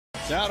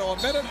Down to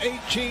a minute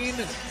 18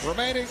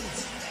 remaining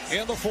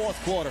in the fourth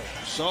quarter.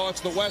 So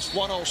it's the West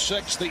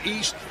 106, the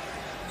East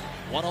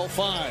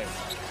 105.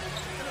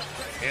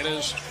 It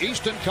is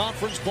Eastern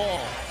Conference ball.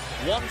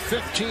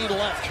 1:15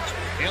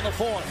 left in the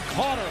fourth.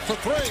 Carter for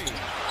three.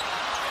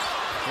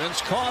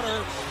 Vince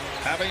Carter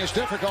having his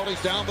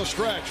difficulties down the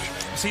stretch.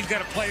 So he's got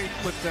to play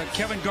with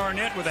Kevin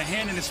Garnett with a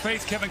hand in his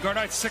face. Kevin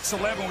Garnett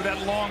 6'11" with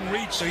that long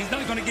reach, so he's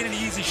not going to get any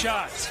easy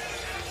shots.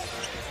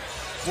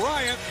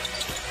 Bryant,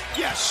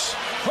 yes.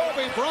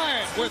 Kobe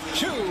Bryant with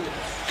 2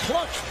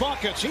 clutch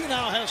buckets. He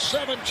now has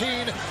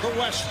 17. The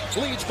West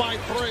leads by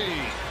 3.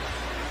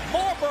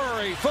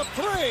 Marbury for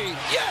 3.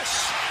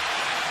 Yes!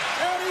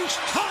 And he's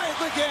tied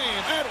the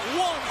game at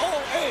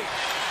 1:08.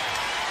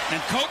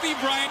 And Kobe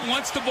Bryant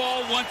wants the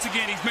ball once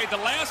again. He's made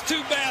the last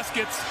 2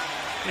 baskets.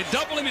 They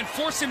double him and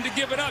force him to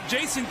give it up.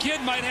 Jason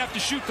Kidd might have to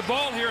shoot the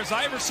ball here as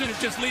Iverson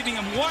is just leaving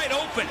him wide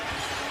open.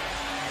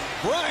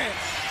 Bryant.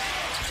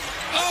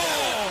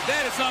 Oh,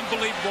 that is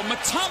unbelievable.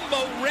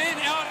 Mutombo ran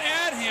out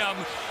at him.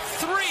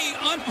 3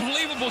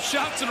 unbelievable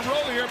shots in a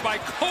row here by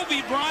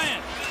Kobe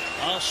Bryant.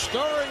 A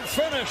stirring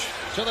finish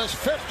to this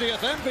 50th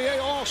NBA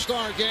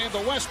All-Star game.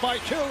 The West by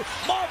 2.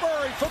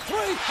 Marbury for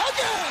 3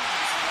 again.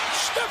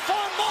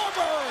 Stephon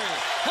Marbury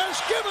has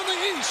given the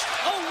East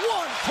a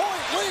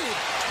 1-point lead.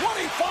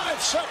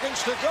 25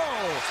 seconds to go.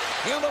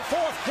 In the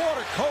fourth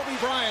quarter, Kobe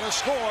Bryant has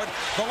scored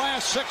the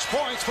last 6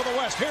 points for the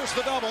West. Here's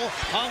the double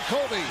on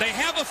Kobe. They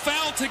have a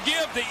foul to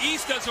give. The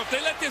East does. So if they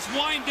let this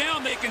wind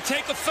down, they can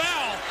take a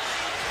foul.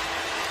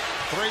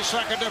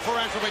 3-second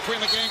differential between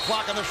the game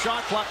clock and the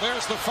shot clock.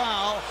 There's the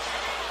foul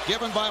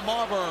given by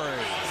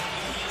Marbury.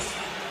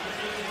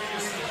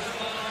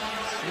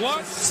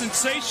 What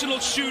sensational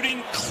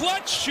shooting,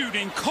 clutch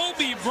shooting.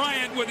 Kobe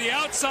Bryant with the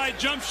outside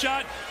jump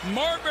shot.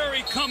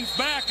 Marbury comes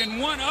back and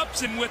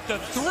one-ups him with the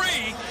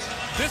 3.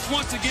 This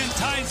once again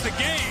ties the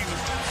game.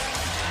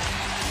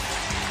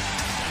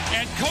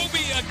 And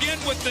Kobe again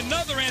with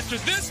another answer.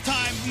 This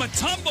time,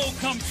 Mutombo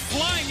comes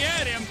flying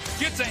at him,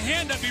 gets a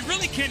hand up. He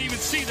really can't even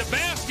see the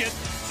basket,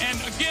 and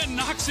again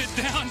knocks it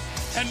down.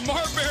 And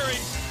Marbury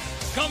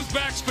comes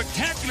back,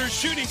 spectacular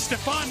shooting.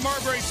 Stephon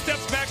Marbury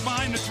steps back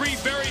behind the 3,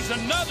 buries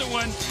another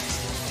one.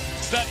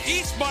 The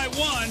East by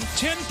 1,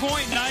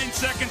 10.9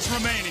 seconds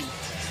remaining.